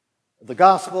The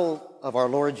Gospel of our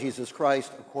Lord Jesus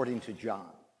Christ according to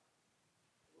John.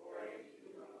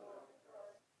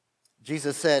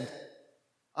 Jesus said,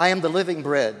 "I am the living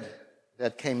bread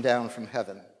that came down from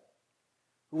heaven.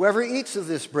 Whoever eats of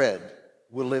this bread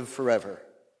will live forever.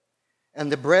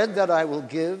 And the bread that I will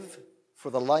give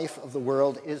for the life of the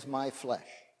world is my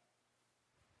flesh."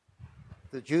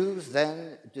 The Jews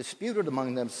then disputed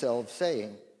among themselves,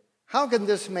 saying, "How can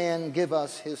this man give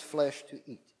us his flesh to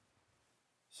eat?"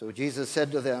 So Jesus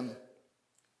said to them,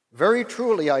 "Very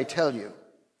truly I tell you,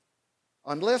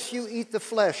 unless you eat the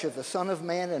flesh of the Son of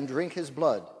Man and drink his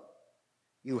blood,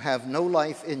 you have no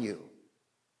life in you.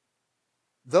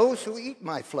 Those who eat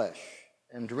my flesh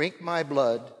and drink my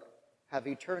blood have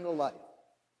eternal life,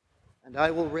 and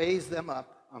I will raise them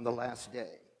up on the last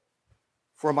day.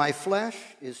 For my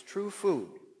flesh is true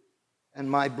food, and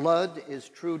my blood is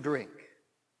true drink.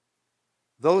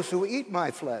 Those who eat my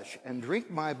flesh and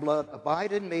drink my blood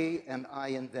abide in me, and I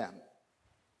in them.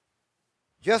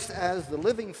 Just as the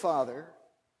living Father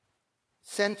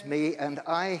sent me, and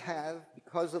I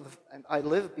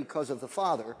live because of the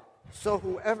Father, so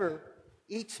whoever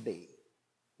eats me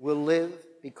will live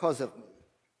because of me.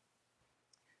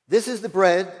 This is the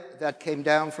bread that came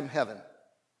down from heaven,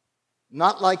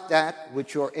 not like that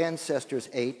which your ancestors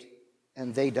ate,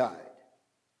 and they died.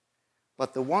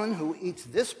 But the one who eats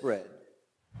this bread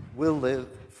will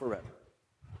live forever."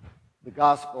 The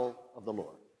Gospel of the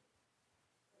Lord.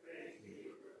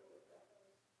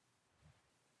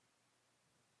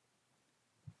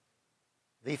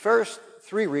 The first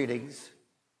three readings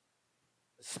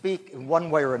speak in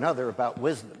one way or another about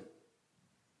wisdom.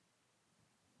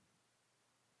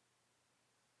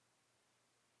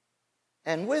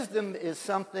 And wisdom is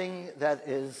something that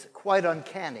is quite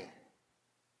uncanny.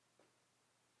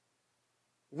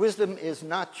 Wisdom is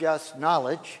not just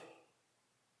knowledge.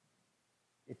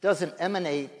 It doesn't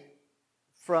emanate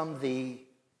from the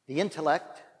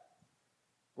intellect,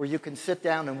 where you can sit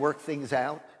down and work things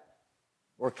out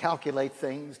or calculate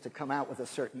things to come out with a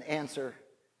certain answer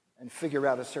and figure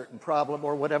out a certain problem,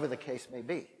 or whatever the case may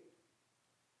be.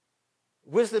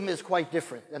 Wisdom is quite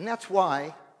different, and that's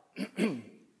why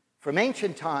from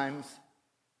ancient times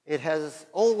it has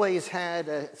always had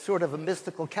a sort of a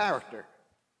mystical character.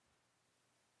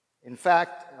 In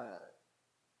fact,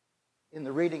 in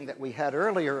the reading that we had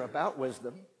earlier about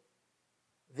wisdom,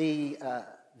 the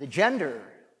gender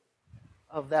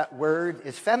of that word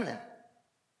is feminine,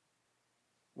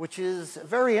 which is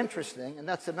very interesting, and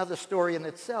that's another story in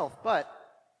itself. But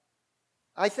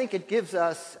I think it gives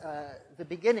us the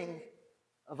beginning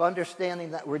of understanding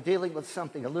that we're dealing with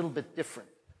something a little bit different.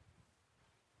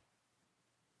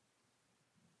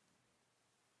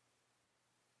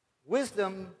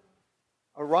 Wisdom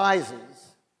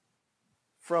arises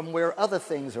from where other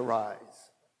things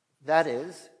arise. That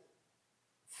is,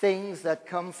 things that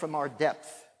come from our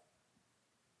depth,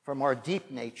 from our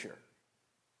deep nature.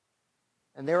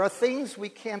 And there are things we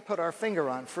can't put our finger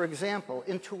on. For example,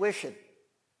 intuition,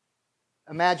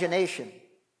 imagination.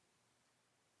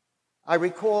 I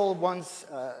recall once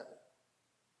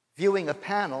viewing a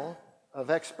panel of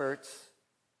experts,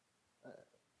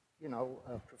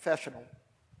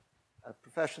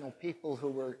 professional people who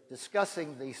were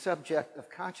discussing the subject of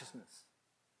consciousness.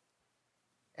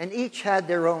 And each had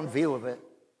their own view of it.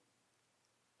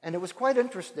 And it was quite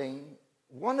interesting.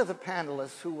 One of the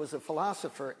panelists, who was a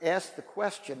philosopher, asked the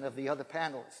question of the other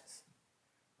panelists,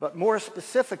 but more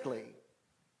specifically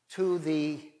to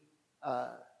the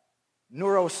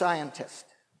neuroscientist,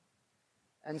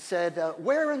 and said,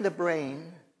 where in the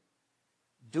brain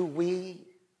do we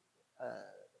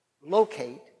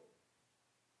locate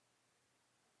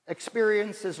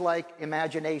experiences like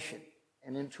imagination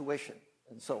and intuition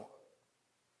and so on?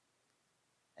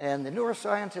 And the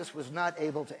neuroscientist was not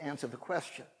able to answer the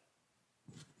question.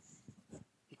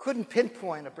 He couldn't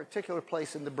pinpoint a particular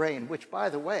place in the brain, which, by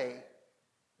the way,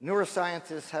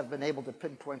 neuroscientists have been able to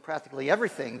pinpoint practically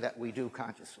everything that we do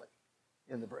consciously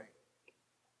in the brain.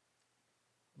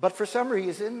 But for some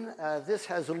reason, this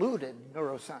has eluded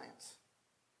neuroscience.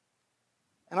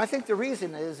 And I think the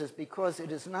reason is because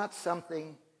it is not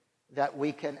something that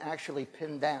we can actually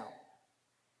pin down.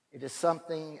 It is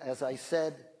something, as I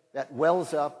said, that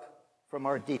wells up from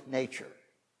our deep nature,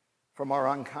 from our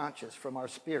unconscious, from our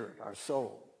spirit, our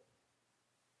soul.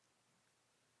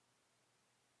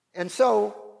 And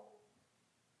so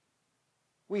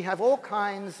we have all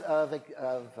kinds of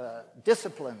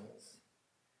disciplines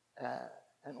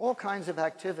and all kinds of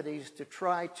activities to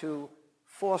try to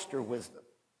foster wisdom.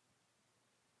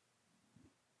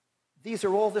 These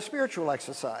are all the spiritual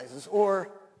exercises,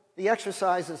 or the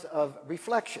exercises of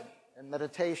reflection and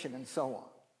meditation and so on.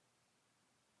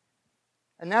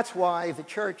 And that's why the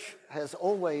church has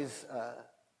always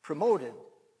promoted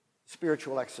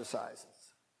spiritual exercises.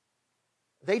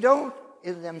 They don't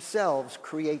in themselves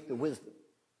create the wisdom.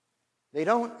 They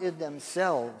don't in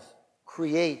themselves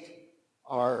create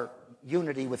our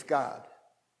unity with God.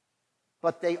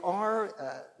 But they are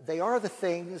the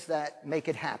things that make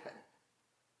it happen.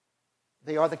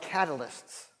 They are the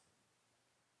catalysts.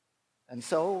 And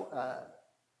so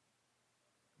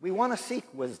we want to seek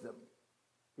wisdom.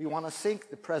 We want to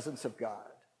seek the presence of God.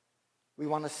 We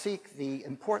want to seek the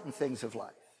important things of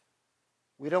life.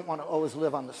 We don't want to always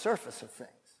live on the surface of things.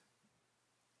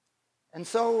 And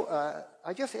so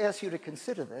I just ask you to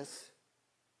consider this,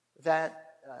 that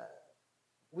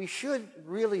we should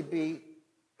really be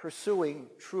pursuing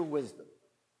true wisdom.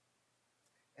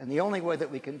 And the only way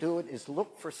that we can do it is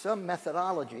look for some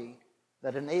methodology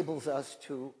that enables us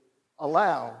to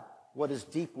allow what is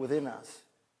deep within us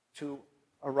to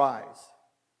arise.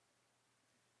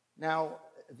 Now,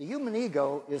 the human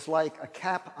ego is like a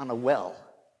cap on a well.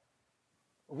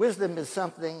 Wisdom is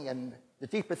something, and the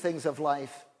deeper things of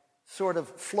life sort of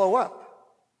flow up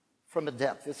from a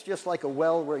depth. It's just like a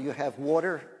well where you have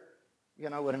water,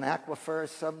 in an aquifer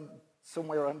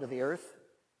somewhere under the earth,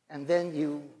 and then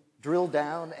you drill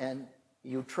down and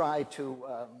you try to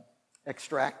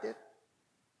extract it,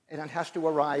 and it has to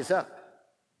arise up.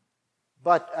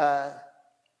 But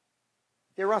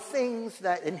there are things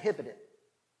that inhibit it.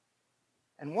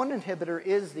 And one inhibitor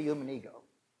is the human ego.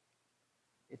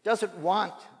 It doesn't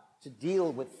want to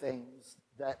deal with things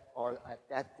that are at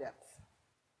that depth.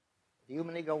 The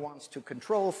human ego wants to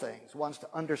control things, wants to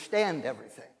understand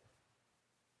everything.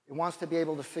 It wants to be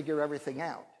able to figure everything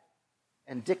out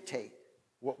and dictate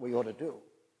what we ought to do.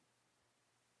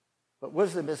 But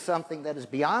wisdom is something that is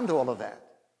beyond all of that.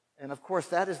 And of course,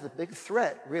 that is the big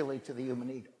threat, really, to the human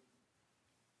ego.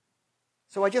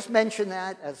 So I just mentioned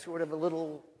that as sort of a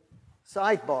little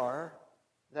sidebar,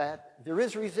 that there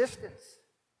is resistance.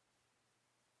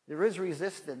 There is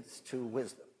resistance to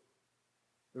wisdom.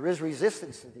 There is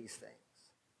resistance to these things.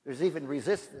 There's even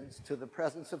resistance to the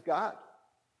presence of God,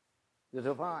 the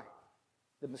divine,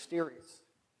 the mysterious.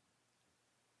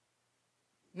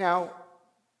 Now,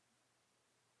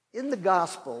 in the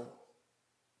gospel,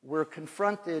 we're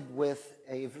confronted with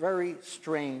a very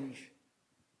strange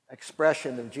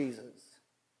expression of Jesus,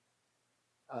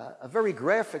 a very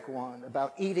graphic one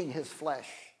about eating his flesh,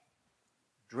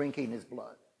 drinking his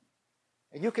blood.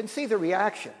 And you can see the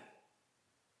reaction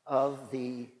of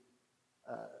the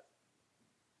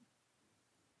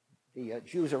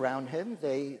Jews around him.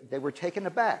 They were taken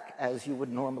aback, as you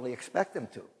would normally expect them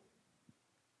to.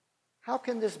 How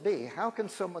can this be? How can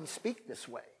someone speak this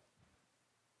way?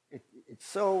 It's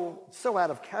so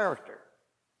out of character.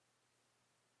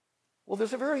 Well,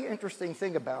 there's a very interesting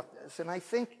thing about this, and I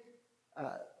think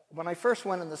when I first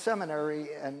went in the seminary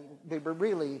and we were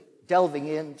really delving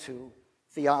into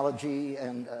theology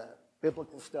and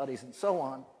biblical studies and so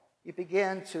on, you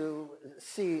began to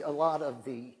see a lot of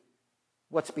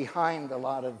what's behind a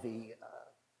lot of the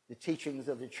teachings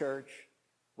of the church,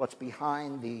 what's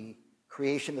behind the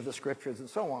creation of the scriptures and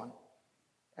so on.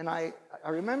 And I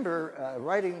remember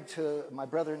writing to my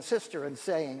brother and sister and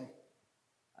saying,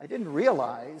 I didn't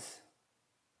realize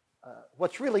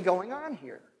what's really going on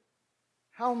here.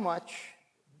 How much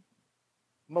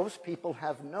most people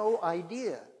have no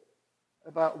idea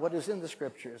about what is in the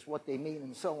scriptures, what they mean,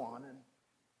 and so on. And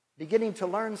beginning to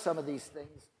learn some of these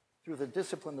things through the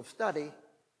discipline of study,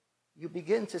 you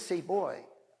begin to see, boy,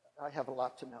 I have a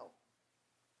lot to know.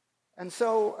 And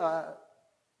so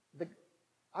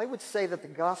I would say that the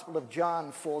Gospel of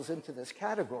John falls into this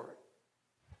category.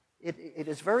 It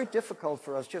is very difficult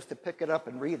for us just to pick it up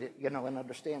and read it, and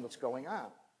understand what's going on.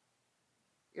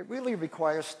 It really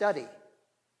requires study.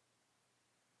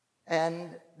 And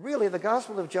really, the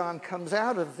Gospel of John comes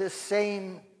out of this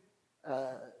same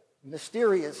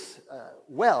mysterious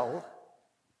well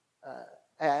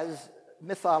as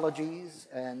mythologies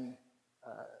and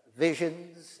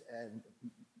visions and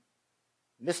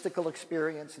mystical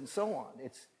experience and so on.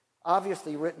 It's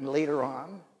obviously written later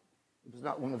on. It was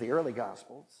not one of the early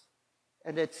Gospels.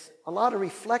 And a lot of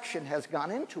reflection has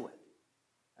gone into it.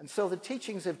 And so the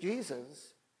teachings of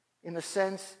Jesus, in a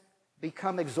sense,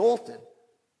 become exalted,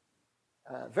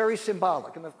 very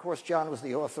symbolic. And of course, John was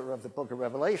the author of the book of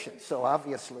Revelation. So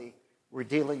obviously, we're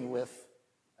dealing with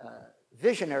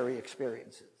visionary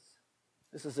experiences.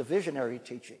 This is a visionary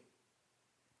teaching.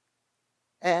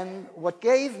 And what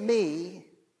gave me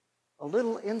a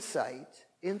little insight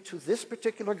into this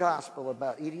particular gospel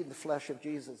about eating the flesh of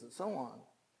Jesus and so on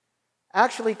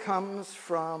actually comes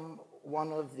from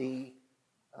one of the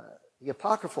The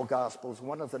Apocryphal Gospels,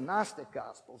 one of the Gnostic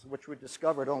Gospels, which were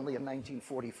discovered only in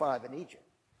 1945 in Egypt,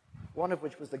 one of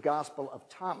which was the Gospel of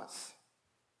Thomas.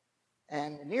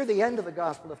 And near the end of the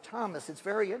Gospel of Thomas, it's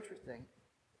very interesting.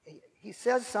 He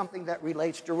says something that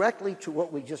relates directly to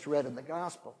what we just read in the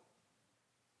Gospel.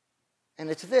 And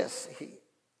it's this.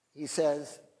 He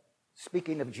says,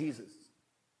 speaking of Jesus,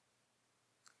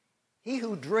 "He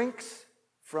who drinks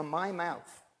from my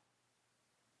mouth,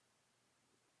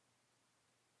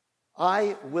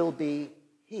 I will be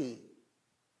he,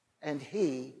 and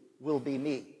he will be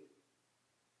me."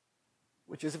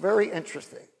 Which is very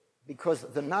interesting, because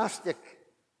the Gnostic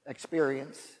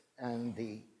experience and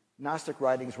the Gnostic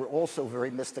writings were also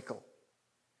very mystical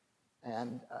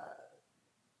and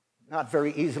not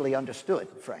very easily understood,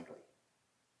 frankly.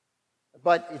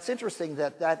 But it's interesting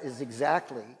that that is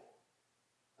exactly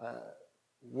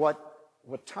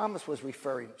what Thomas was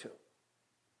referring to,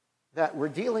 that we're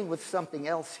dealing with something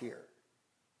else here.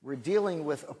 We're dealing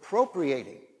with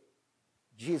appropriating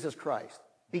Jesus Christ,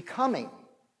 becoming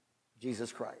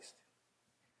Jesus Christ.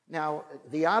 Now,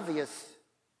 the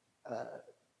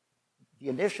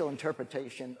initial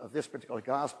interpretation of this particular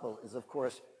gospel is, of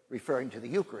course, referring to the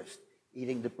Eucharist,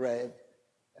 eating the bread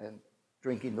and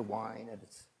drinking the wine, and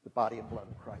it's the body and blood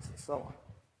of Christ, and so on.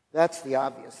 That's the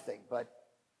obvious thing. But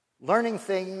learning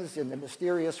things in the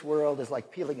mysterious world is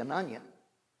like peeling an onion.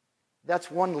 That's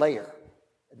one layer,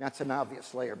 and that's an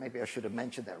obvious layer. Maybe I should have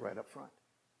mentioned that right up front.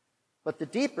 But the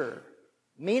deeper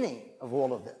meaning of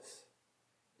all of this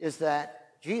is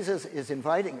that Jesus is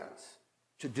inviting us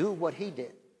to do what he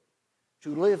did,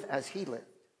 to live as he lived.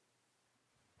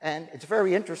 And it's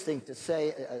very interesting to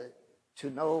say, to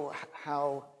know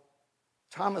how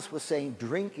Thomas was saying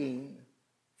drinking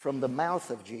from the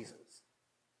mouth of Jesus.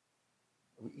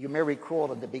 You may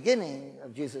recall at the beginning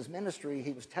of Jesus' ministry,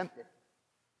 he was tempted.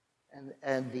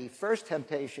 And the first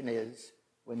temptation is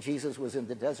when Jesus was in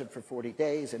the desert for 40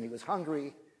 days and he was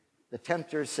hungry, the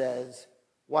tempter says,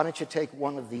 "Why don't you take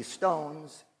one of these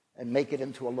stones and make it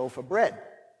into a loaf of bread?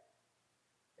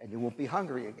 And you won't be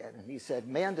hungry again." And he said,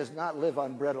 "Man does not live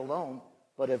on bread alone,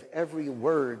 but of every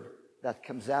word that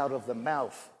comes out of the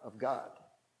mouth of God."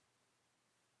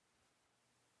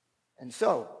 And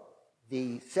so,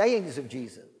 the sayings of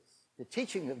Jesus, the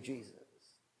teaching of Jesus,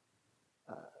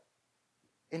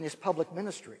 in his public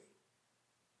ministry,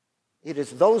 it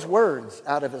is those words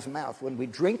out of his mouth. When we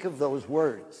drink of those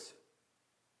words,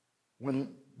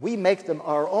 when we make them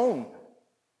our own,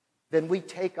 then we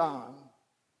take on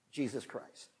Jesus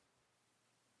Christ.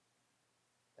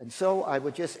 And so I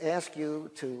would just ask you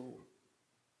to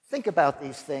think about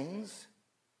these things.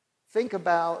 Think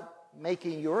about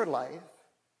making your life,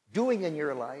 doing in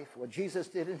your life what Jesus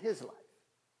did in his life.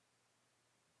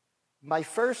 My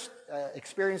first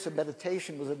experience of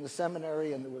meditation was in the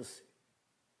seminary, and there was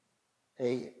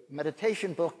a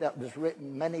meditation book that was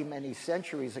written many, many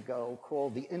centuries ago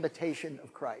called The Imitation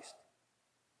of Christ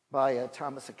by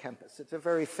Thomas à Kempis. It's a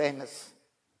very famous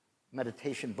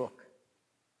meditation book.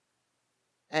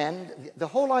 And the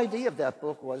whole idea of that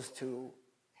book was to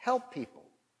help people,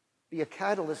 be a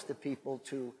catalyst to people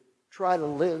to try to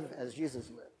live as Jesus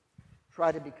lived,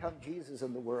 try to become Jesus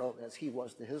in the world as he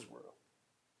was to his world.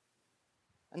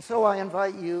 And so I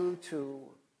invite you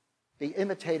to be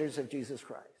imitators of Jesus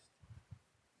Christ.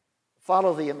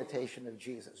 Follow the imitation of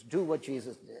Jesus. Do what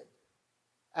Jesus did.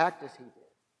 Act as he did.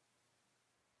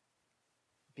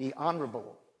 Be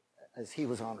honorable as he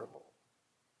was honorable.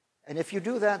 And if you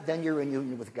do that, then you're in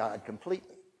union with God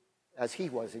completely, as he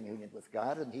was in union with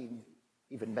God, and he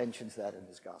even mentions that in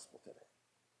his gospel today.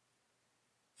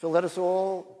 So let us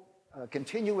all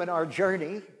continue in our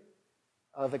journey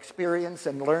of experience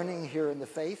and learning here in the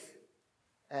faith,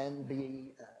 and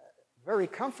be very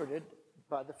comforted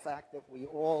by the fact that we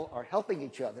all are helping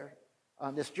each other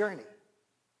on this journey,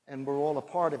 and we're all a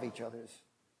part of each other's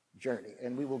journey,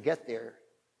 and we will get there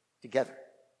together.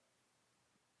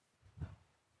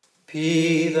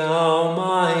 Be thou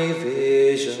my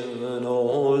vision,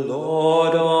 O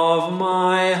Lord of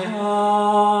my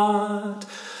heart,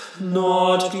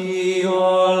 not be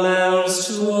all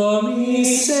else to me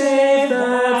save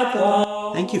that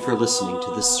thou. Thank you for listening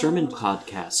to this sermon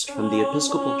podcast from the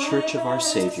Episcopal Church of Our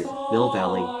Savior, Mill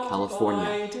Valley,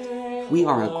 California. We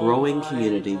are a growing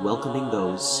community welcoming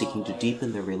those seeking to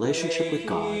deepen their relationship with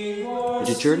God and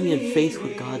to journey in faith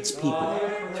with God's people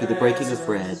through the breaking of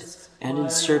bread and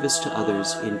in service to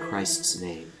others in Christ's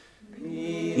name.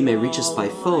 You may reach us by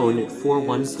phone at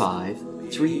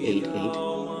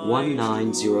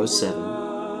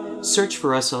 415-388-1907. Search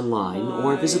for us online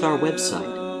or visit our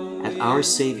website at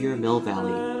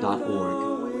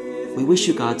oursaviormillvalley.org. We wish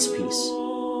you God's peace,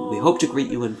 and we hope to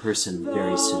greet you in person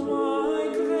very soon.